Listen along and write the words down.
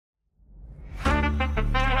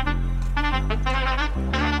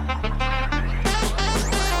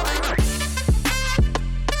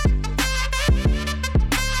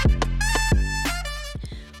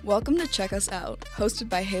Welcome to Check Us Out. Hosted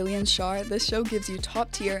by Haley and Char, this show gives you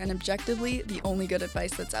top tier and objectively the only good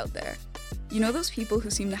advice that's out there. You know those people who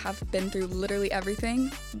seem to have been through literally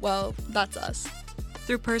everything? Well, that's us.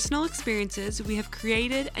 Through personal experiences, we have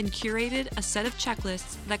created and curated a set of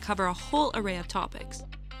checklists that cover a whole array of topics.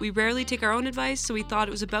 We rarely take our own advice, so we thought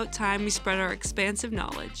it was about time we spread our expansive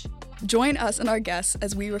knowledge. Join us and our guests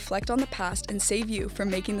as we reflect on the past and save you from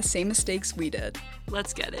making the same mistakes we did.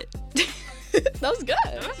 Let's get it. That was good.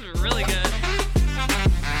 That was really good.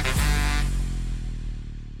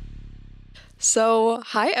 So,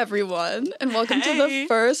 hi everyone, and welcome to the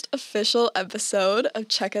first official episode of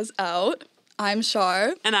Check Us Out. I'm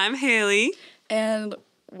Char. And I'm Haley. And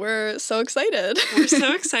we're so excited. We're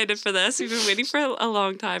so excited for this. We've been waiting for a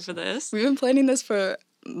long time for this. We've been planning this for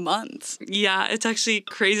months. Yeah, it's actually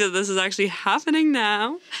crazy that this is actually happening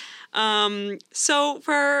now. We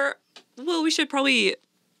should probably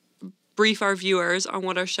brief our viewers on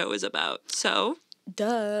what our show is about. So,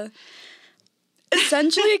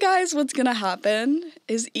 essentially, guys, what's going to happen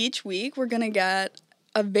is each week we're going to get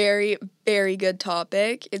a very, very good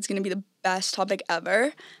topic. It's going to be the best topic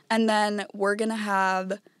ever. And then I'm going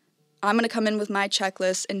to come in with my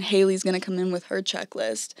checklist and Haley's going to come in with her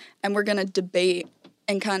checklist. And we're going to debate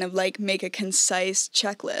and kind of like make a concise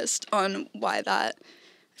checklist on why that.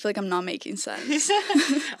 I feel like I'm not making sense.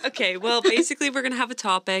 Okay, well, basically we're going to have a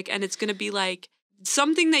topic and it's going to be like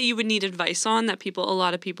something that you would need advice on that a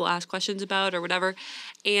lot of people ask questions about or whatever.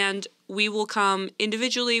 And we will come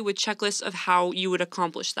individually with checklists of how you would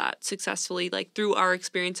accomplish that successfully, like through our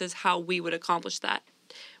experiences, how we would accomplish that,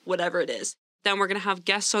 whatever it is. Then we're going to have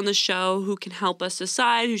guests on the show who can help us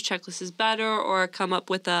decide whose checklist is better or come up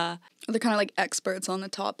with They're kind of like experts on the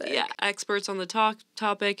topic. Yeah, experts on the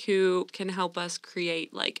topic who can help us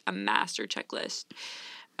create like a master checklist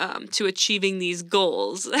to achieving these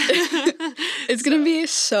goals. It's going to be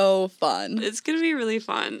so fun. It's going to be really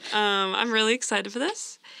fun. I'm really excited for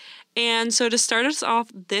this. And so to start us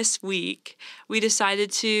off this week, we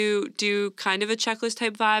decided to do kind of a checklist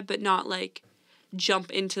type vibe, but not like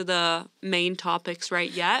jump into the main topics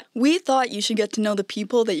right yet. We thought you should get to know the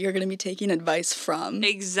people that you're going to be taking advice from.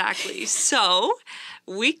 Exactly. So,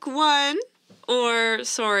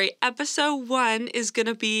 episode 1 is going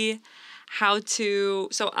to be I'm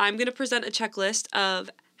going to present a checklist of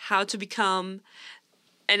how to become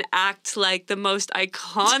and act like the most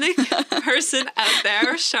iconic person out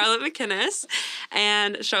there, Charlotte McInnes.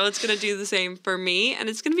 And Charlotte's going to do the same for me. And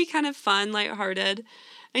it's going to be kind of fun, lighthearted.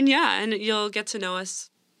 And you'll get to know us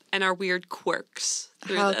and our weird quirks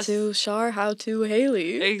through this. How to Char, how to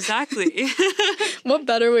Haley. Exactly. What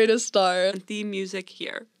better way to start? Theme music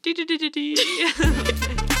here.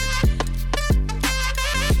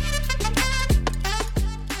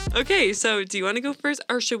 Okay, so do you want to go first,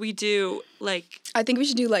 or should we do like? I think we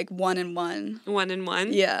should do like 1 and 1. 1 and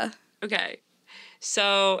 1? Yeah. Okay.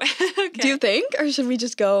 So. Okay. Do you think, or should we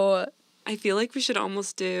just go? I feel like we should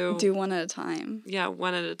almost do 1 at a time. Yeah,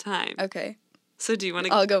 1 at a time. Okay. So do you want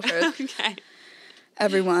to? I'll go first. Okay.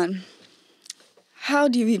 Everyone, how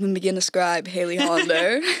do you even begin to describe Haley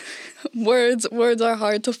Hollander? Words are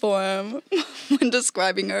hard to form when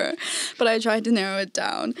describing her, but I tried to narrow it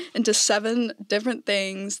down into 7 different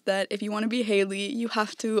things that if you want to be Haley, you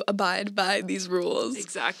have to abide by these rules.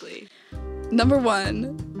 Exactly. Number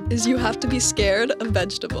 1 is you have to be scared of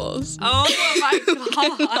vegetables. Oh my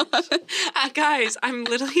gosh. Guys, I'm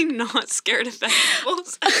literally not scared of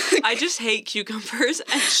vegetables. I just hate cucumbers,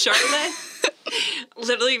 and Charlotte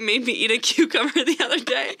literally made me eat a cucumber the other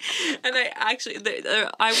day, and I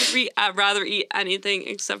would rather eat anything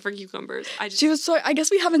except for cucumbers. She was sorry. I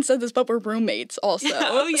guess we haven't said this, but we're roommates also.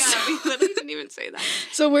 Oh yeah, we literally didn't even say that.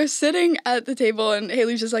 So we're sitting at the table, and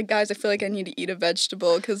Haley's just like, guys, I feel like I need to eat a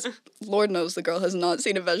vegetable, because Lord knows the girl has not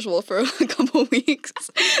seen a vegetable for a couple weeks.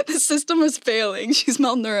 The system is failing. She's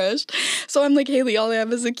malnourished. So I'm like, Haley, all I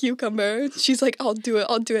have is a cucumber. She's like, I'll do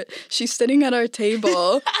it. She's sitting at our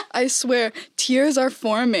table. I swear, tears are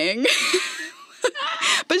forming.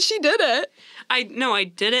 But she did it. I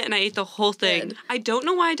did it, and I ate the whole thing. Good. I don't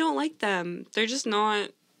know why I don't like them. They're just not,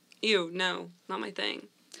 not my thing.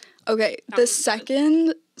 Okay,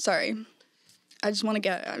 sorry. I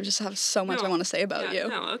just have so much I want to say about you.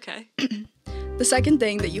 No, okay. The second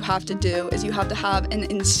thing that you have to do is you have to have an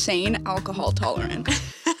insane alcohol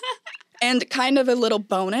tolerance. And kind of a little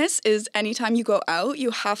bonus is anytime you go out, you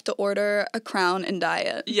have to order a Crown and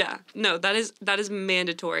diet. Yeah. No, that is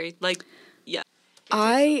mandatory. Like, yeah.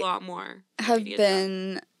 I a lot more have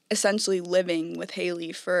been essentially living with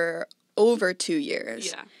Haley for over 2 years.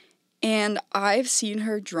 Yeah. And I've seen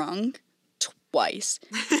her drunk twice.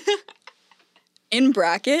 In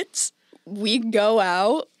brackets, we go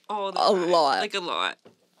out all the A time. lot. Like, a lot.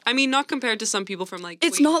 I mean, not compared to some people from, like...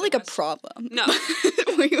 It's not, like, a problem. No.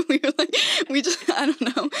 we were, like... We just... I don't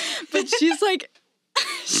know. But she's, like...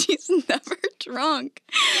 She's never drunk.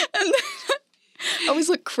 And then I always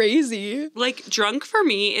look crazy. Like, drunk for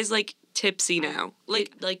me is, like, tipsy now.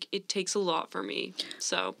 Like, it takes a lot for me.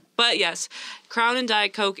 So... But, yes. Crown and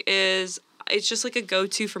Diet Coke is... It's just, like, a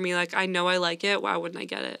go-to for me. Like, I know I like it. Why wouldn't I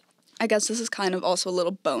get it? I guess this is kind of also a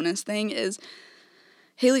little bonus thing is...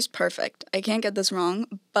 Haley's perfect. I can't get this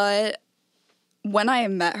wrong, but when I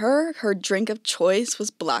met her, her drink of choice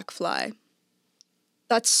was Black Fly.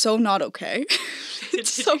 That's so not okay.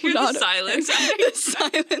 It's so not the silence. Okay. The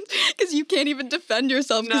silence, because you can't even defend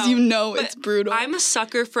yourself because you know it's brutal. I'm a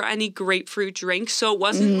sucker for any grapefruit drink, so it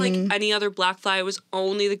wasn't like any other Black Fly. It was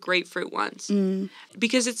only the grapefruit ones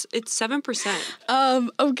because it's 7%.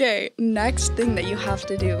 Okay, next thing that you have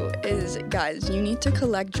to do is, guys, you need to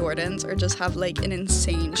collect Jordans or just have like an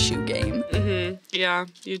insane shoe game. Yeah,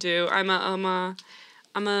 you do. I'm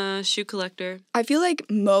a shoe collector. I feel like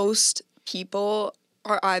most people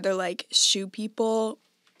are either like shoe people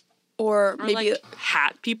or maybe like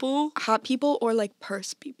hat people or like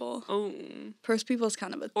purse people. Oh, purse people is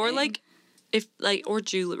kind of a thing. Or like or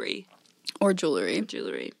jewelry.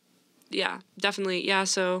 Yeah, definitely. Yeah,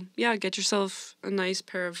 so yeah, get yourself a nice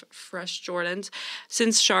pair of fresh Jordans.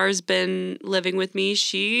 Since Char's been living with me,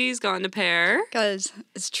 she's gotten a pair. Guys,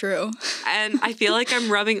 it's true. And I feel like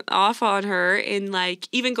I'm rubbing off on her in like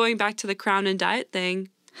even going back to the Crown and Diet thing.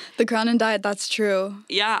 The Crown and Diet, that's true.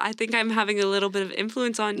 Yeah, I think I'm having a little bit of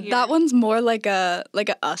influence on here. That one's more like a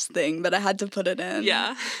us thing, but I had to put it in.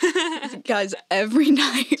 Yeah. Guys, every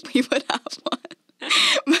night we would have one.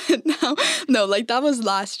 But no, like that was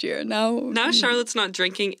last year. Now Charlotte's not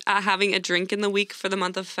having a drink in the week for the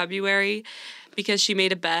month of February because she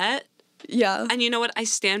made a bet. Yeah. And you know what? I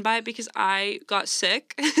stand by it because I got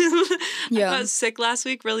sick. Yeah. I got sick last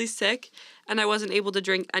week, really sick, and I wasn't able to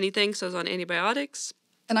drink anything, so I was on antibiotics.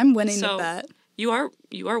 And I'm winning the bet. You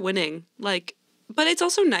are winning. Like, but it's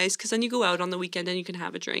also nice because then you go out on the weekend and you can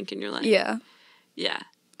have a drink and you're like... Yeah. Yeah.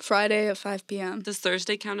 Friday at 5 p.m. Does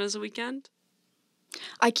Thursday count as a weekend?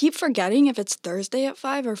 I keep forgetting if it's Thursday at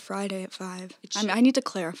 5 or Friday at 5. I need to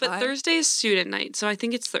clarify. But Thursday is student night, so I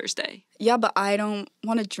think it's Thursday. Yeah, but I don't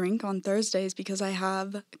want to drink on Thursdays because I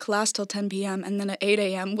have class till 10 p.m. and then at 8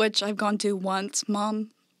 a.m., which I've gone to once.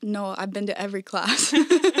 Mom, no, I've been to every class.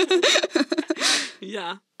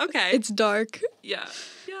 Yeah. Okay. It's dark. Yeah.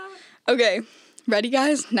 Yeah. Okay. Ready,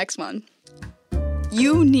 guys? Next one.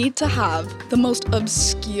 You need to have the most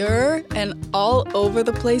obscure and all over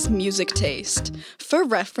the place music taste. For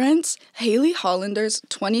reference, Hailey Hollander's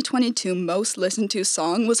 2022 most listened to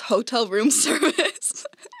song was Hotel Room Service.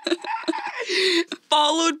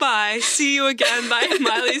 Followed by See You Again by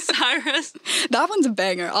Miley Cyrus. That one's a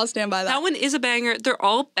banger. I'll stand by that. That one is a banger. They're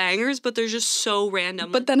all bangers, but they're just so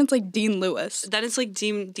random. But then it's like Dean Lewis. Then it's like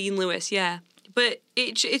Dean Lewis, yeah. But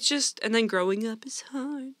it's just, and then Growing Up is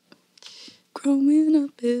hard. Growing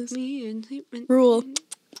up is rule.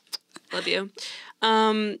 Love you.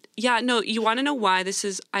 Yeah, no, you want to know why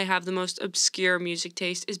I have the most obscure music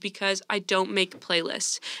taste is because I don't make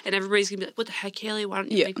playlists. And everybody's going to be like, what the heck, Haley? Why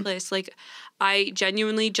don't you make playlists? Like, I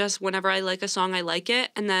genuinely just, whenever I like a song, I like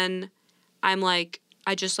it. And then I'm like,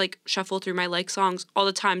 I just like shuffle through my like songs all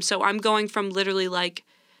the time. So I'm going from literally like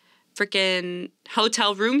freaking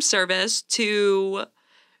Hotel Room Service to...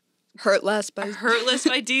 Hurtless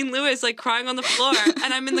by Dean Lewis, like crying on the floor.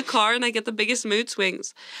 And I'm in the car and I get the biggest mood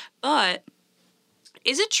swings. But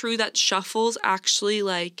is it true that shuffles actually,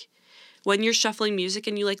 like, when you're shuffling music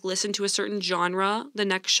and you, like, listen to a certain genre, the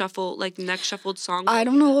next shuffled song? I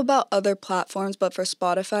don't know about other platforms, but for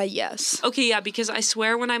Spotify, yes. Okay, yeah, because I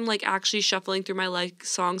swear when I'm, like, actually shuffling through my, like,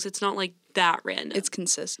 songs, it's not, like, that random. It's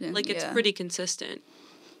consistent. Like, it's pretty consistent.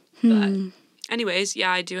 But anyways, yeah,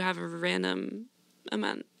 I do have a random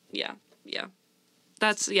amount. Yeah.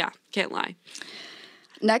 Can't lie.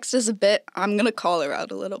 Next is a bit, I'm going to call her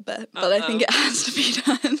out a little bit, but I think it has to be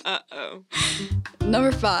done. Uh-oh.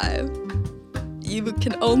 Number 5. You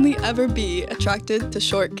can only ever be attracted to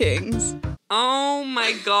short kings. Oh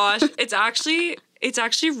my gosh. It's actually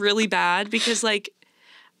really bad because, like,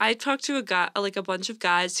 I talked to a bunch of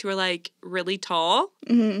guys who are, like, really tall.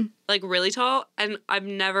 Mm-hmm. Like, really tall. And I've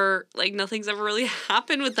never, like, nothing's ever really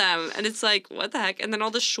happened with them. And it's like, what the heck? And then all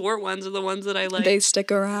the short ones are the ones that I like. They stick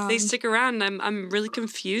around. And I'm really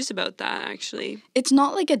confused about that, actually. It's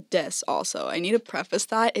not like a diss, also. I need to preface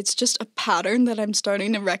that. It's just a pattern that I'm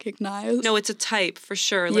starting to recognize. No, it's a type, for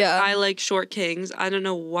sure. Like, I like short kings. I don't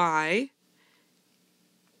know why.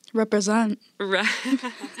 Represent.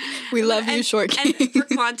 We love you, short king. And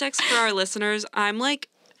for context for our listeners, I'm like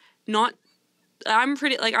not. I'm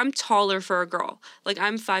pretty like I'm taller for a girl. Like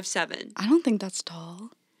I'm 5'7". I don't think that's tall.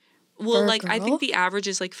 Well, For a like I girl? think the average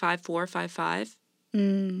is like 5'4",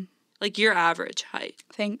 5'5". Like your average height.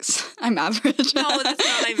 Thanks. I'm average. No, that's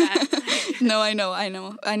not what I meant. No, I know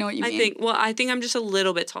what you mean. I think I'm just a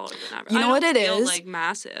little bit taller than average. You know what it feel, is? like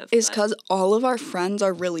massive. It's but- because all of our friends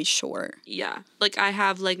are really short. Yeah. Like I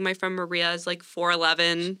have like my friend Maria is like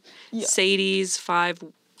 4'11". Yeah. Sadie's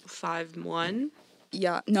 5'1".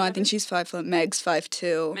 Yeah, no, I think she's 5 foot. Meg's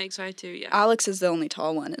 5'2". Meg's 5'2", yeah. Alex is the only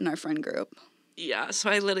tall one in our friend group. Yeah, so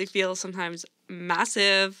I literally feel sometimes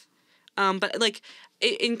massive. But like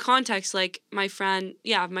in context, like my friend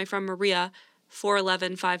Maria,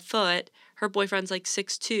 4'11", 5 foot, her boyfriend's like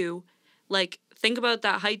 6'2". Like think about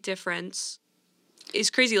that height difference. It's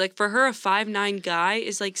crazy. Like for her, a 5'9" guy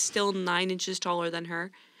is like still 9 inches taller than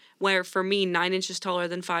her. Where for me, 9 inches taller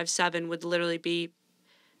than 5'7" would literally be,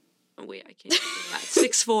 oh wait, I can't do that.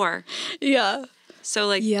 6'4". Yeah. So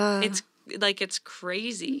like Yeah. it's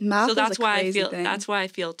crazy. Math so is that's a why crazy I feel thing. that's why I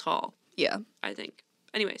feel tall, Yeah. I think.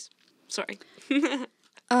 Anyways, sorry.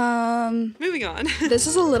 Um, Moving on. this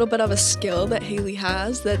is a little bit of a skill that Haley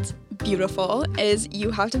has that's beautiful, is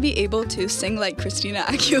you have to be able to sing like Christina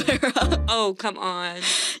Aguilera. Oh, come on.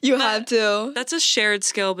 You have to. That's a shared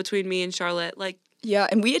skill between me and Charlotte. Like Yeah,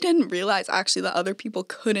 and we didn't realize actually that other people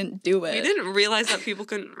couldn't do it. we didn't realize that people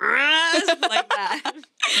couldn't like that.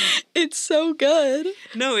 It's so good.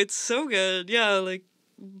 No, it's so good. Yeah, like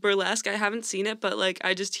burlesque. I haven't seen it, but like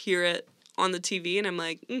I just hear it on the TV and I'm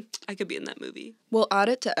like, I could be in that movie. We'll add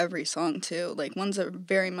it to every song too. Like ones that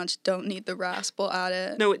very much don't need the rasp, we'll add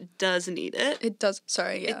it. No, it does need it. It does.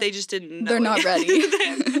 Sorry, yeah. They just didn't know They're not it.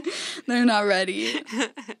 ready. They're not ready.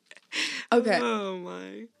 Okay. Oh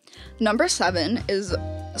my. Number 7 is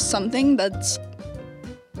something that's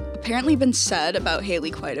apparently been said about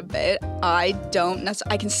Haley quite a bit. I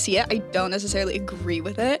can see it. I don't necessarily agree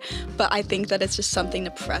with it, but I think that it's just something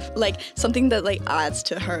to something that like adds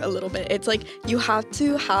to her a little bit. It's like you have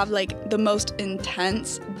to have like the most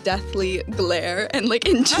intense, deathly glare and like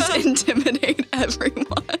just intimidate everyone.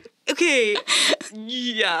 Okay,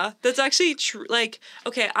 yeah, that's actually true. Like,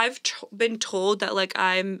 okay, I've been told that like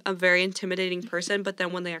I'm a very intimidating person, but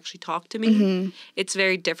then when they actually talk to me, it's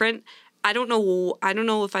very different. I don't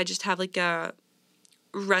know if I just have like a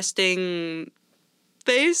resting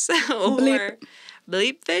face or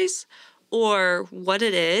bleep face or what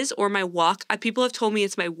it is or my walk. People have told me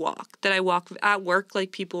it's my walk, that I walk at work.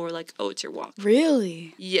 Like people were like, oh, it's your walk.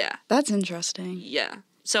 Really? Yeah. That's interesting. Yeah.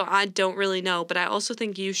 So I don't really know, but I also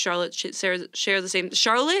think you, Charlotte, should share the same.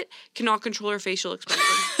 Charlotte cannot control her facial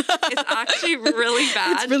expressions. It's actually really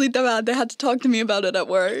bad. It's really bad. They had to talk to me about it at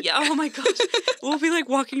work. Yeah, oh my gosh. We'll be like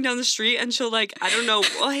walking down the street and she'll like, I don't know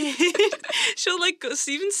what. She'll like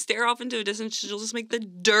even stare off into a distance. She'll just make the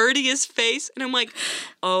dirtiest face. And I'm like,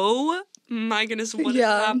 oh my goodness, what is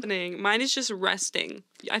happening? Mine is just resting.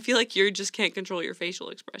 I feel like you just can't control your facial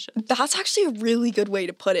expression. That's actually a really good way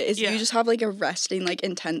to put it, is you just have like a resting, like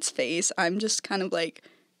intense face. I'm just kind of like...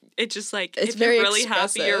 It's just like, it's if very you're really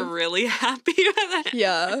expressive. happy, you're really happy with it.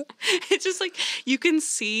 Yeah. It's just like, you can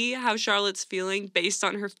see how Charlotte's feeling based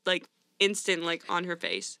on her, like, instant, like, on her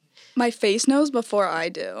face. My face knows before I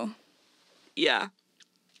do. Yeah.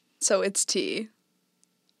 So it's T.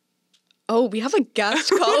 Oh, we have a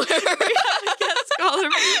guest caller.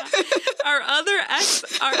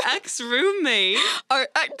 Our ex-roommate.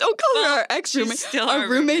 Don't call her our ex-roommate. Still our our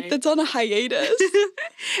roommate that's on a hiatus.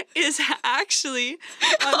 Is actually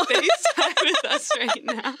on FaceTime with us right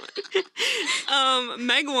now.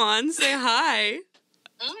 Meg Wan, say hi.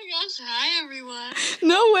 Oh my gosh, hi everyone.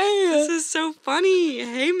 No way. This is so funny.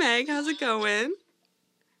 Hey Meg, how's it going?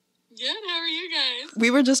 Good, how are you guys?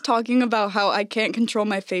 We were just talking about how I can't control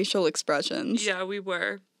my facial expressions. Yeah, we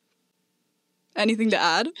were. Anything to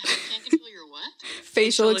add? Can't control your what?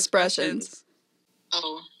 Facial expressions.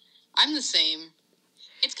 Oh, I'm the same.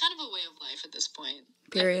 It's kind of a way of life at this point.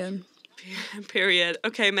 Period. Period.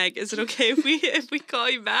 Okay, Meg, is it okay if we call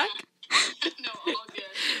you back? No, all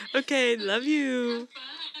good. Okay, love you. Have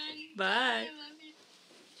fun. Bye. I love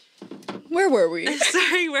you. Where were we?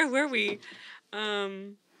 Sorry, where were we?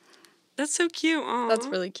 That's so cute. Aww. That's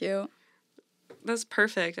really cute. That's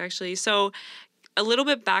perfect, actually. So, a little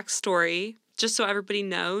bit backstory, just so everybody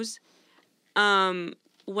knows.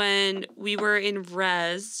 When we were in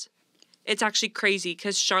res, it's actually crazy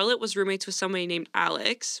because Charlotte was roommates with somebody named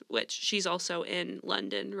Alex, which she's also in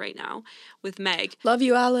London right now with Meg. Love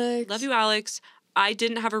you, Alex. Love you, Alex. I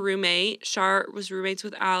didn't have a roommate. Char was roommates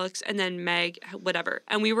with Alex, and then Meg, whatever.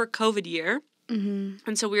 And we were COVID year. Mm-hmm.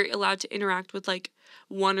 And so we were allowed to interact with like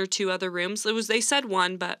 1 or 2 other rooms. They said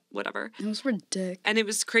 1, but whatever. It was ridiculous. And it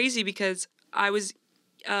was crazy because I was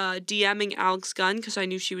DMing Alex Gunn because I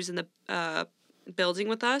knew she was in the building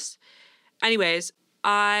with us. Anyways,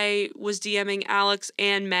 I was DMing Alex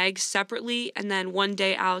and Meg separately, and then one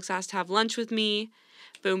day Alex asked to have lunch with me.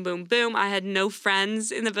 Boom, boom, boom. I had no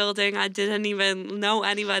friends in the building. I didn't even know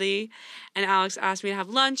anybody. And Alex asked me to have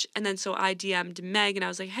lunch, and then so I DM'd Meg, and I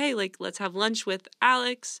was like, hey, like, let's have lunch with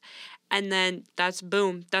Alex. And then that's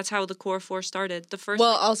boom. That's how the Core 4 started. The first.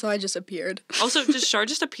 Well, also I just appeared. Also, Char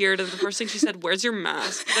just appeared, and the first thing she said, "Where's your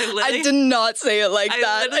mask?" I did not say it like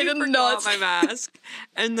that. I did forgot not my mask.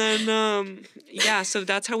 And then, yeah. So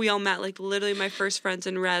that's how we all met. Like literally, my first friends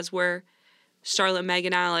in res were Charlotte, Meg,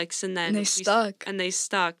 and Alex, and then And they stuck. And they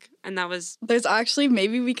stuck, and that was. There's actually,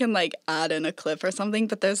 maybe we can like add in a clip or something,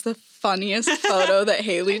 but there's the funniest photo that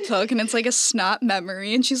Haley took, and it's like a snap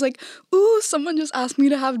memory, and she's like, ooh, someone just asked me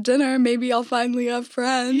to have dinner, maybe I'll finally have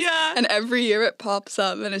friends. Yeah. And every year it pops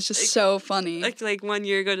up, and it's just so funny. Like 1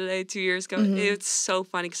 year ago today, 2 years ago. Mm-hmm. It's so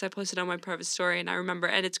funny because I posted on my private story, and I remember,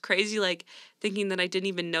 and it's crazy, like thinking that I didn't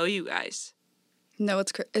even know you guys. No,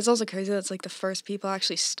 it's also crazy that it's like the first people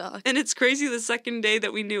actually stuck. And it's crazy the second day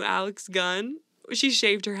that we knew Alex Gunn, she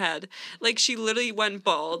shaved her head. Like, she literally went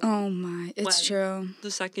bald. Oh my, it's true.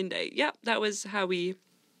 The second day. Yep, that was how we...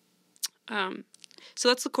 So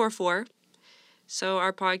that's the Core 4. So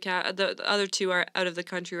our podcast, the other 2 are out of the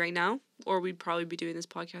country right now, or we'd probably be doing this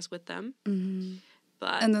podcast with them. Mm-hmm.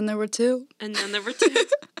 But And then there were 2. And then there were 2.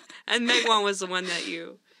 And Meg Wan was the one that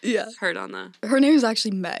you heard on the... Her name is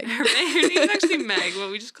actually Meg. Her name is actually Meg. What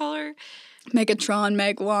we just call her? Megatron,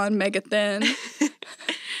 Megwan, Megathin.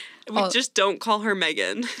 We just don't call her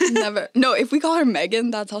Megan. Never. No, if we call her Megan,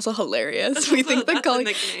 that's also hilarious. That's We also- think that that's a calling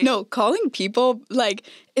nickname. calling people like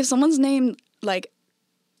if someone's name like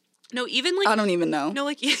No, even like... I don't even know. No,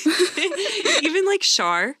 like... even like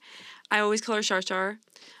Char. I always call her Char.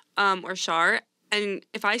 Or Char. And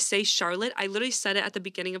if I say Charlotte, I literally said it at the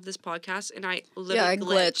beginning of this podcast, and I literally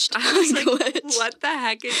glitched. I was like, glitched. what the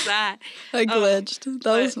heck is that? I glitched.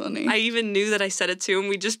 That was funny. I even knew that I said it too, and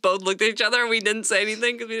we just both looked at each other, and we didn't say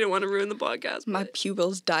anything because we didn't want to ruin the podcast. My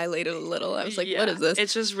pupils dilated a little. I was like, what is this?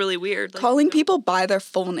 It's just really weird. Like, Calling people by their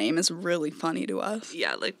full name is really funny to us.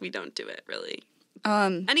 Yeah, like, we don't do it, really.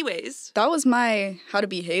 Um, Anyways. That was my How to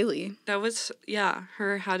Be Haley. That was,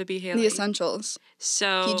 her How to Be Haley. The essentials.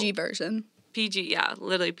 So... PG version. PG, yeah,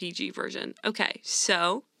 literally PG version. Okay,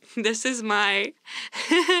 so this is my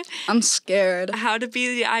I'm scared. How to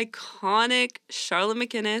Be the Iconic Charlotte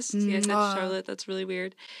McInnes. See, I said Charlotte. That's really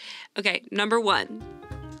weird. Okay, number 1.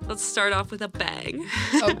 Let's start off with a bang.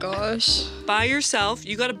 Oh gosh. Buy yourself,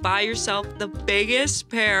 you gotta buy yourself the biggest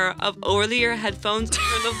pair of over-the-ear headphones.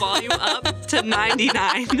 Turn the volume up to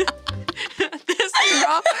 99. This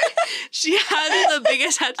girl, she has the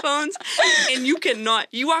biggest headphones, and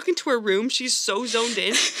you walk into her room, she's so zoned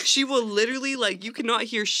in, she will literally, like, you cannot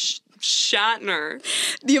hear Shatner.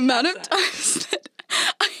 The amount of times that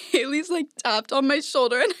Haley's like tapped on my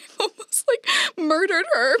shoulder and I've almost like murdered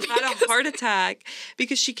her. Had a heart attack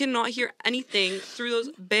because she cannot hear anything through those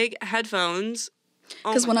big headphones.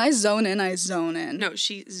 Because when I zone in, I zone in. No,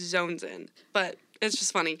 she zones in, but it's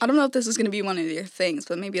just funny. I don't know if this is going to be one of your things,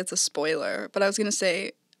 but maybe it's a spoiler. But I was going to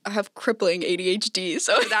say I have crippling ADHD,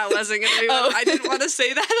 so... That wasn't going to be one. I didn't want to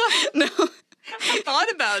say that. No. I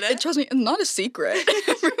thought about it. Trust me, it's not a secret.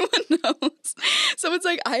 Everyone knows. So it's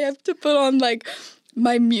like I have to put on like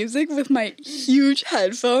my music with my huge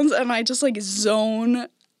headphones and I just like zone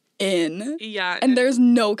in. Yeah. And there's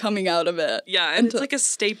no coming out of it. Yeah, and it's like a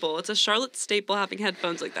staple. It's a Charlotte staple having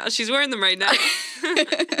headphones like that. She's wearing them right now.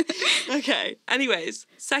 Okay. Anyways,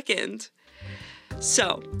 second.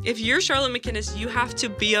 So, if you're Charlotte McInnes, you have to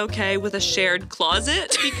be okay with a shared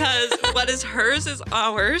closet because what is hers is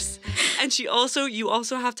ours. And you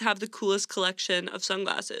also have to have the coolest collection of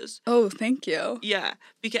sunglasses. Oh, thank you. Yeah.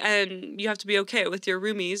 And you have to be okay with your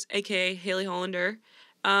roomies, aka Haley Hollander,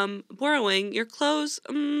 borrowing your clothes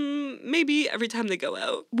maybe every time they go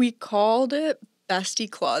out. We called it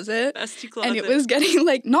Bestie Closet. Bestie Closet. And it was getting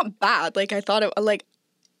like not bad. Like I thought it like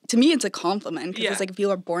to me it's a compliment because it's like if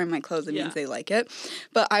people are borrowing my clothes it means they like it.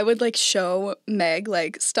 But I would like show Meg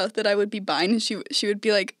like stuff that I would be buying and she would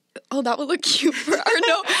be like, oh, that would look cute for her.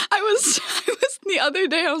 No, I was the other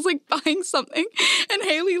day I was like buying something and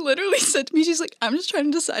Haley literally said to me, she's like, I'm just trying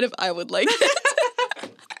to decide if I would like it.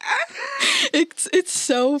 It's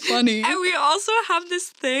so funny. And we also have this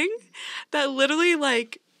thing that literally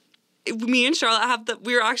like me and Charlotte have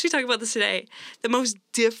we were actually talking about this today, the most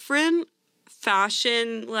different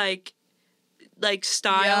fashion like like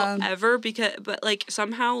style ever but like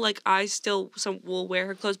somehow like I still will wear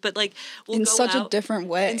her clothes, but like we'll in go such out a different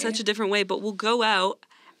way. in such a different way, but we'll go out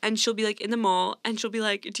and she'll be like in the mall and she'll be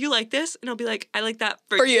like, do you like this? And I'll be like, I like that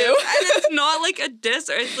for you. And it's not like a diss,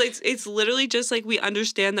 or it's like it's literally just like we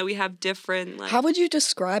understand that we have different like. How would you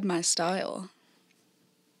describe my style?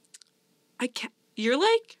 I can't. You're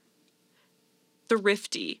like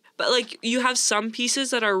thrifty, but like you have some pieces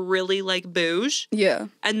that are really like bouge. Yeah.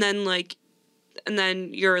 And then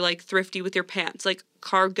you're like thrifty with your pants, like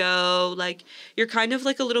cargo, like you're kind of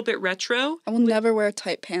like a little bit retro. I will never wear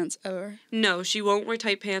tight pants ever. No, she won't wear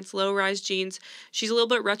tight pants, low-rise jeans. She's a little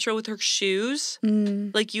bit retro with her shoes.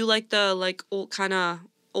 Like you like the like old kind of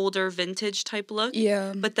older vintage type look.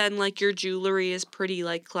 Yeah. But then like your jewelry is pretty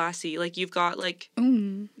like classy. Like you've got like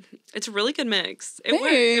it's a really good mix.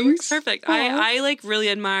 It works perfect. I like really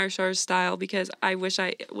admire Char's style because I wish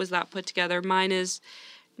I was that put together. Mine's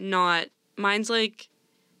like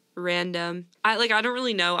random. I don't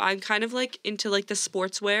really know. I'm kind of like into like the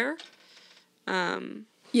sportswear. And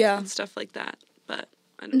stuff like that. But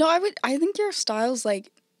I don't know. I think your style's like,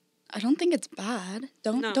 I don't think it's bad.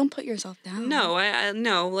 Don't put yourself down. No, I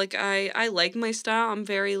no, like I like my style. I'm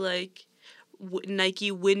very like Nike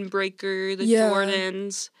windbreaker, the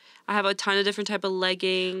Jordans. I have a ton of different type of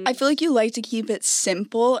leggings. I feel like you like to keep it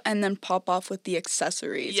simple and then pop off with the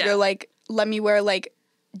accessories. Yeah. You're like, let me wear like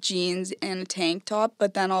jeans and a tank top,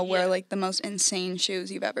 but then I'll wear like the most insane shoes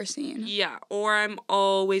you've ever seen. Yeah, or I'm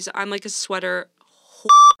like a sweater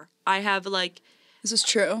whore. I have like This is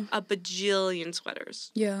true. a bajillion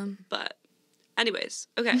sweaters. Yeah. But anyways,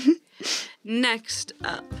 okay. Next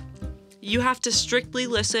up, you have to strictly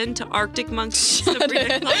listen to Arctic Monkeys,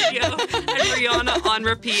 Sabrina Claudio, and Rihanna on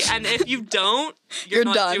repeat. And if you don't, you're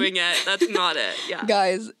not done. doing it. That's not it. Yeah.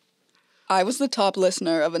 Guys, I was the top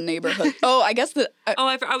listener of a neighborhood. I guess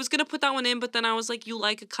I was gonna put that one in, but then I was like, you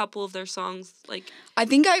like a couple of their songs, like. I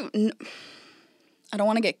think I don't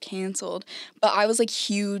want to get canceled, but I was like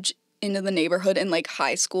huge into the neighborhood in like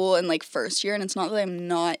high school and like first year, and it's not that I'm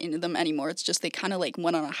not into them anymore. It's just they kind of like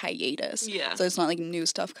went on a hiatus. Yeah. So it's not like new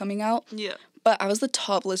stuff coming out. Yeah. But I was the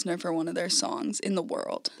top listener for one of their songs in the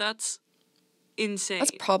world. That's insane.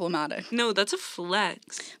 That's problematic. No, that's a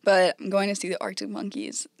flex. But I'm going to see the Arctic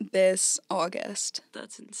Monkeys this August,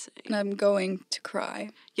 That's insane. and I'm going to cry.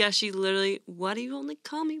 Yeah, she literally, why do you only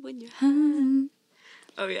call me when you're high?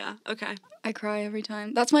 Oh, yeah. Okay. I cry every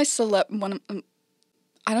time. That's my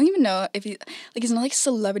I don't even know if he's not like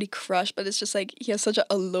celebrity crush, but it's just like he has such an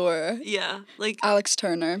allure. Yeah. Like. Alex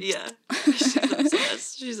Turner. Yeah. She's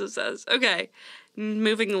obsessed. She's obsessed. Okay.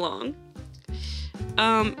 Moving along.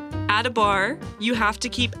 At a bar, you have to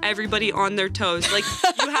keep everybody on their toes. Like,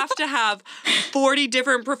 you have to have 40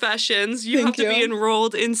 different professions. You have to be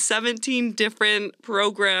enrolled in 17 different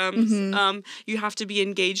programs. You have to be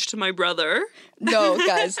engaged to my brother. No,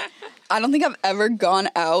 guys. I don't think I've ever gone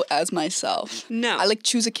out as myself. No. I like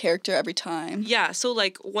choose a character every time. Yeah, so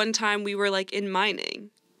like one time we were like in mining.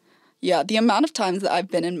 Yeah, the amount of times that I've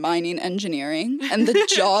been in mining engineering and the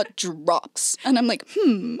jaw drops. And I'm like,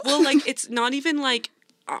 Well, like, it's not even like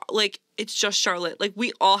it's just Charlotte. Like,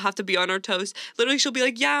 we all have to be on our toes. Literally, she'll be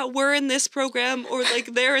like, yeah, we're in this program, or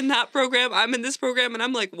like, they're in that program, I'm in this program, and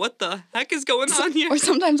I'm like, what the heck is going on here? Or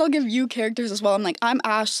sometimes I'll give you characters as well. I'm like, I'm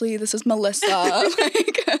Ashley, this is Melissa.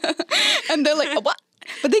 And they're like, what?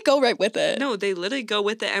 But they go right with it. No, they literally go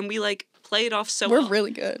with it, and we like play it off so We're well.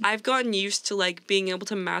 really good. I've gotten used to like being able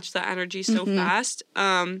to match that energy so fast.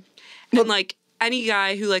 And like any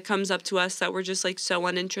guy who like comes up to us that we're just like so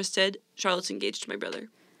uninterested, Charlotte's engaged to my brother.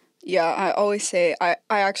 Yeah, I always say I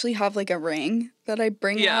actually have like a ring that I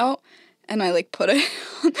bring out, and I like put it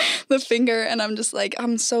on the finger, and I'm just like,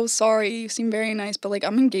 I'm so sorry, you seem very nice, but like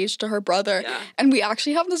I'm engaged to her brother. Yeah. And we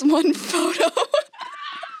actually have this one photo.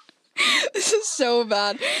 This is so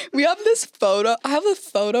bad. We have this photo. I have a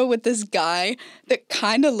photo with this guy that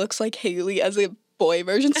kind of looks like Haley as a boy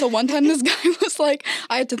version. So one time this guy was like,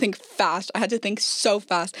 I had to think fast. I had to think so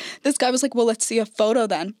fast. This guy was like, well, let's see a photo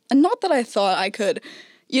then. And not that I thought I could,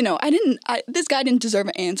 this guy didn't deserve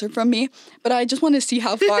an answer from me, but I just wanted to see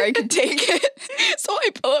how far I could take it. So I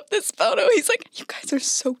pull up this photo. He's like, you guys are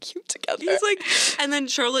so cute together. He's like, and then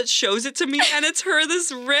Charlotte shows it to me, and it's her,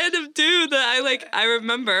 this random dude that I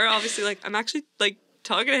remember. Obviously, like, I'm actually like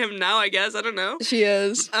talking to him now, I guess. I don't know. She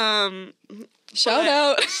is. Shout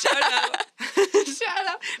out. Shout out. Shout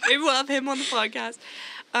out. Maybe we'll have him on the podcast.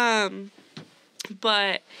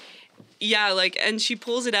 But yeah, like, and she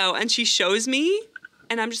pulls it out and she shows me,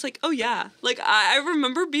 and I'm just like, oh yeah. Like, I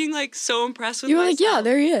remember being like so impressed with You were myself. like, yeah,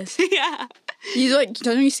 there he is. Yeah. You like,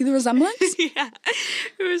 don't you see the resemblance? Yeah,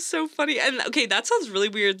 it was so funny. And okay, that sounds really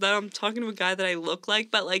weird that I'm talking to a guy that I look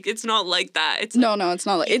like, but like it's not like that. It's like, No, it's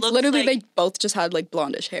not like, he it's looks literally like- they both just had like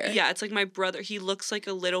blondish hair. yeah, it's like my brother. He looks like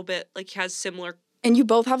a little bit like he has similar. And you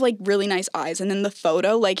both have like really nice eyes. And in the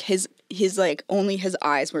photo, like his like only his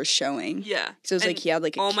eyes were showing. Yeah, So it was and he had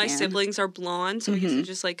like a all my can. siblings are blonde, so I guess it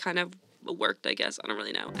just like kind of worked. I guess I don't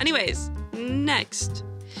really know. Anyways, next.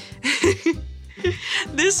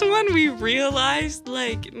 This one we realized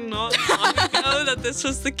like not long ago that this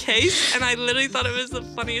was the case, and I literally thought it was the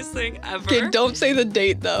funniest thing ever. Okay, don't say the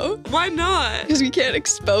date though. Why not? Because we can't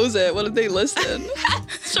expose it. What if they listen?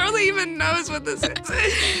 Charlie even knows what this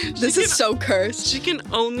is. This is so cursed. You can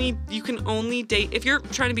only date, if you're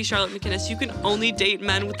trying to be Charlotte McInnes, you can only date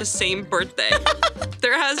men with the same birthday.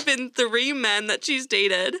 There has been 3 men that she's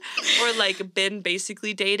dated, or like been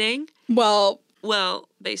basically dating. Well,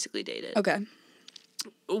 Basically dated. okay.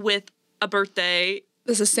 With a birthday.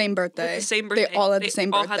 This is the same birthday. With the same birthday. They all had the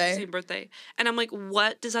same all birthday. had the same birthday. And I'm like,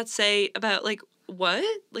 what does that say about, like, what?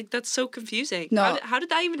 Like, that's so confusing. No. How did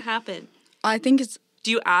that even happen? I think it's Do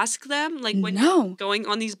you ask them, like, when No. you're going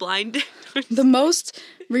on these blind dates? the most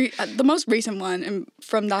recent one, and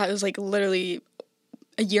from that it was like literally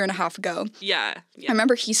a year and a half ago. Yeah. I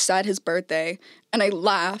remember he said his birthday, and I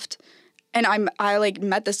laughed. And I like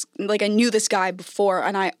met this, like I knew this guy before,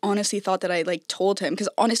 and I honestly thought that I like told him, because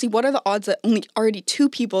honestly, what are the odds that already 2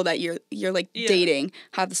 people that you're like dating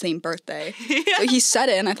have the same birthday? Yeah. So he said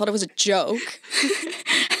it, and I thought it was a joke,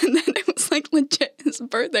 and then it was like legit his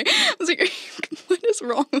birthday. I was like, what is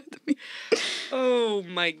wrong with me? Oh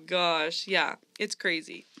my gosh. Yeah, it's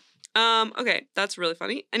crazy. Okay, that's really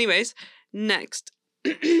funny. Anyways, next.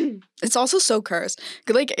 It's also so cursed.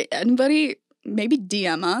 Could like anybody maybe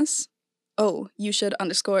DM us? Oh, you should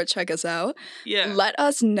 _ check us out. Yeah. Let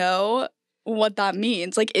us know what that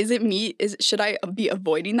means. Like, is it me? Should I be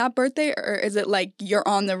avoiding that birthday, or is it like you're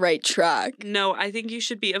on the right track? No, I think you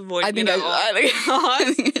should be avoiding I think it at all.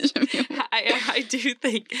 I think it should be. I do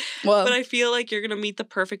think. Well, But I feel like you're going to meet the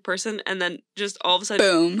perfect person, and then just all of a sudden,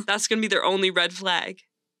 boom. that's going to be their only red flag.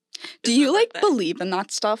 Do you like believe in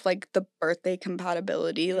that stuff, like the birthday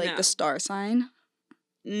compatibility, like No. the star sign?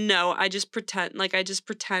 No, I just pretend, like,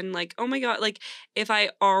 oh my God, like, if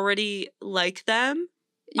I already like them,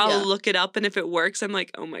 I'll look it up, and if it works, I'm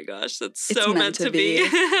like, oh my gosh, that's It's so meant meant to to be.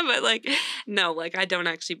 be. But, like, no, like, I don't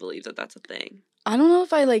actually believe that that's a thing. I don't know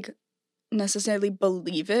if I like necessarily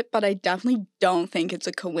believe it, but I definitely don't think it's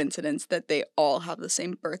a coincidence that they all have the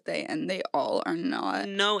same birthday and they all are not.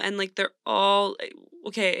 No, and, like, they're all,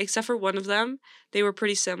 okay, except for one of them, they were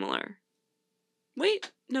pretty similar.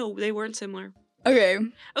 Wait, no, they weren't similar.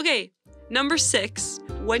 Okay, number 6.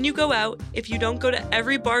 When you go out, if you don't go to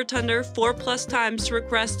every bartender 4+ times to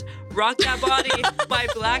request Rock That Body by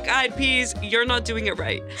Black Eyed Peas, you're not doing it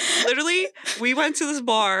right. Literally, we went to this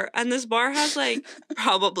bar, and this bar has, like,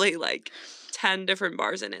 probably, like, 10 different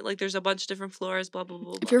bars in it. Like, there's a bunch of different floors, blah, blah,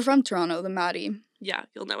 blah, blah. If you're from Toronto, then Maddie. Yeah,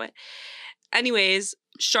 you'll know it. Anyways,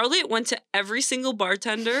 Charlotte went to every single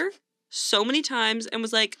bartender so many times and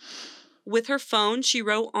was like, with her phone, she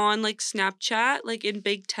wrote on like Snapchat, like in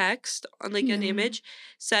big text on like an image,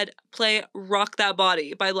 said, play Rock That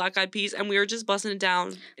Body by Black Eyed Peas. And we were just buzzing it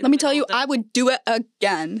down. Let me tell you, I would do it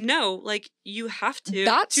again. No, like you have to.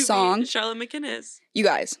 That to song, be Charlotte McInnes. You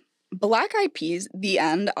guys, Black Eyed Peas, The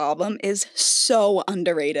End album is so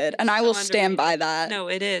underrated. And I will stand by that. No,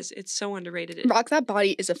 it is. It's so underrated. Rock That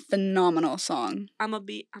Body is a phenomenal song. I'm a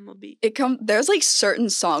beat. There's like certain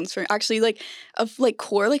songs for actually like of like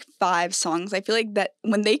core like 5 songs. I feel like that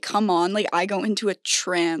when they come on, like I go into a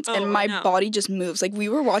trance and my body just moves. Like we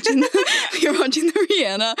were watching the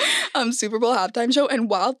Rihanna Super Bowl halftime show, and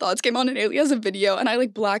Wild Thoughts came on, and Ailey has a video, and I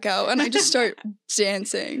like black out and I just start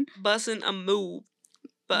dancing. Bussin' a move.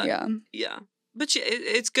 But yeah. But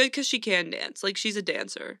it's good because she can dance. Like she's a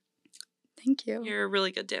dancer. Thank you. You're a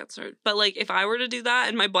really good dancer. But like if I were to do that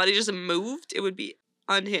and my body just moved, it would be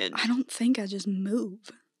unhinged. I don't think I just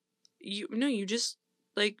move. You just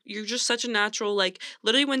like you're just such a natural, like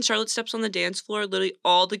literally when Charlotte steps on the dance floor, literally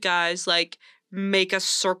all the guys like make a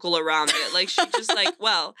circle around it. Like she just like,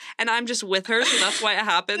 well, and I'm just with her, so that's why it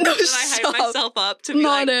happens. No, and I hype myself up to be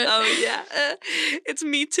Not like, it. oh yeah, it's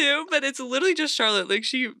me too. But it's literally just Charlotte. Like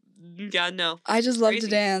no. I just love to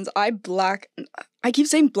dance. I keep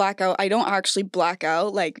saying blackout. I don't actually black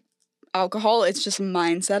out like alcohol. It's just a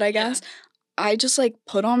mindset, I guess. Yeah. I just like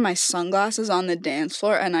put on my sunglasses on the dance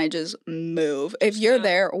floor and I just move. If you're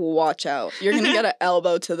there, watch out. You're going to get an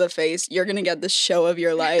elbow to the face. You're going to get the show of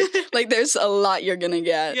your life. Like there's a lot you're going to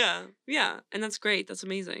get. Yeah. And that's great. That's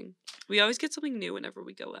amazing. We always get something new whenever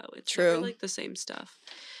we go out. It's true. never like the same stuff.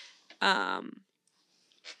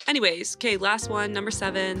 Anyways, okay, last one, number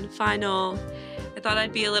 7, final. I thought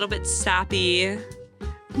I'd be a little bit sappy.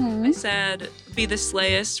 I said be the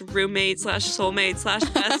slayest roommate / soulmate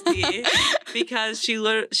 / bestie because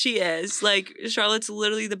she is. Like, Charlotte's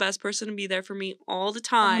literally the best person to be there for me all the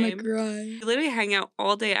time. I'm gonna cry. We literally hang out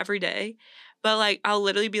all day, every day. But, like, I'll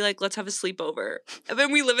literally be like, let's have a sleepover. And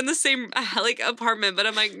then we live in the same, like, apartment. But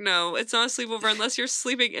I'm like, no, it's not a sleepover unless you're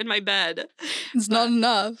sleeping in my bed. It's not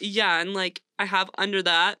enough. Yeah, and, like, I have under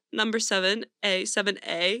that, number 7A.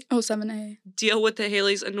 Oh, 7A. Deal with the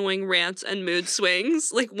Haley's annoying rants and mood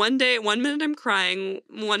swings. Like, one minute I'm crying.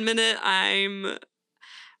 1 minute I'm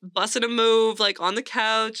busting a move, like, on the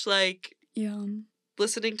couch, like, Yeah.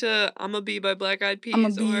 listening to I'ma Be by Black Eyed Peas. I'ma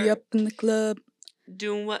be up in the club.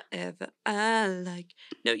 Doing whatever I like.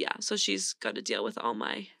 No, yeah. So she's got to deal with all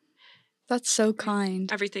my That's so kind.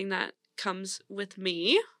 everything that comes with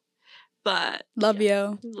me. But Love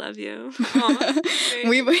you. love you. Aw,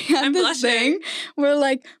 we had I'm this blushing. thing where,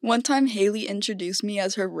 like, one time Haley introduced me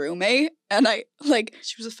as her roommate, and I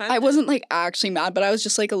She was offended. I wasn't, like, actually mad, but I was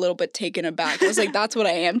just, like, a little bit taken aback. I was like, that's what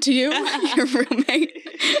I am to you, your roommate.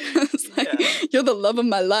 I was like, you're the love of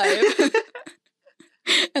my life.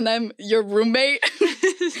 And I'm your roommate?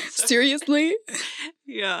 Seriously?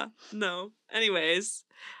 Yeah. No. Anyways,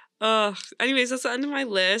 that's the end of my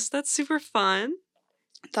list. That's super fun.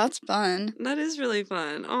 That's fun. That is really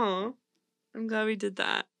fun. Oh, I'm glad we did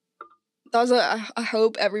that. I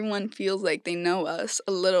hope everyone feels like they know us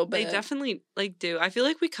a little bit. They definitely, like, do. I feel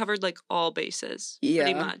like we covered, like, all bases.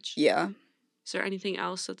 Pretty much. Yeah. Is there anything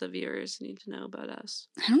else that the viewers need to know about us?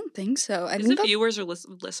 I don't think so. I Is think it that viewers or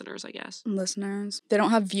listeners, I guess? listeners, they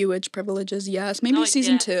don't have viewage privileges. Yes, maybe Not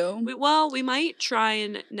season yet. 2. We might try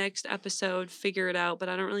in next episode figure it out, but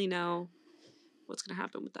I don't really know what's going to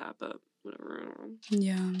happen with that, but whatever. I don't know.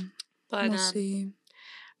 Yeah. But We'll see.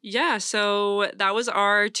 yeah, so that was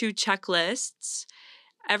our 2 checklists.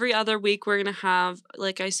 Every other week, we're going to have,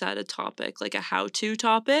 like I said, a topic, like a how-to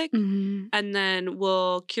topic. Mm-hmm. And then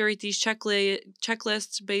we'll curate these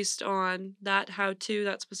checklists based on that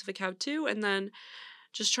specific how-to. And then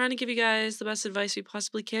just trying to give you guys the best advice we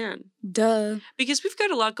possibly can. Duh. Because we've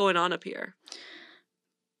got a lot going on up here.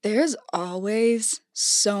 There's always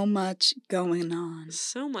so much going on.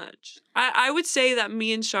 So much. I would say that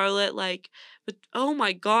me and Charlotte, like, but oh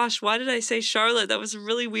my gosh, why did I say Charlotte? That was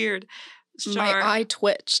really weird. My eye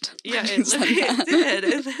twitched. Yeah, when you said that.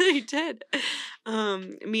 it literally did.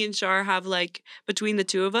 Me and Char have, like, between the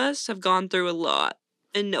two of us, have gone through a lot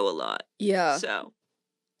and know a lot. Yeah. So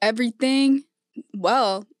Everything,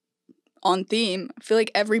 well, on theme. I feel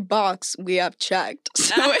like every box we have checked.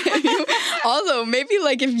 So although maybe,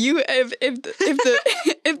 like, if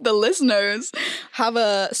the listeners have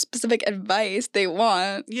a specific advice they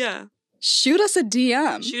want, yeah, shoot us a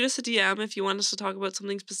DM. shoot us a DM if you want us to talk about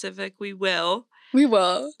something specific. We will. We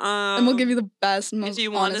will. And we'll give you the best, most if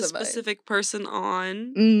you want a honest advice. specific person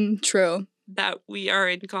on True. that we are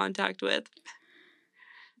in contact with.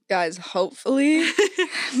 Guys, hopefully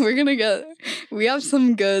we have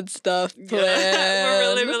some good stuff planned. Yeah, we're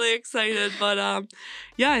really, really excited. But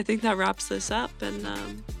yeah, I think that wraps this up. And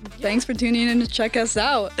Thanks for tuning in to check us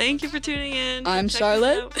out. thank you for tuning in. I'm Check us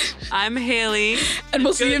Charlotte. out. I'm Haley. And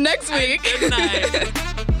we'll see you next week. Good night.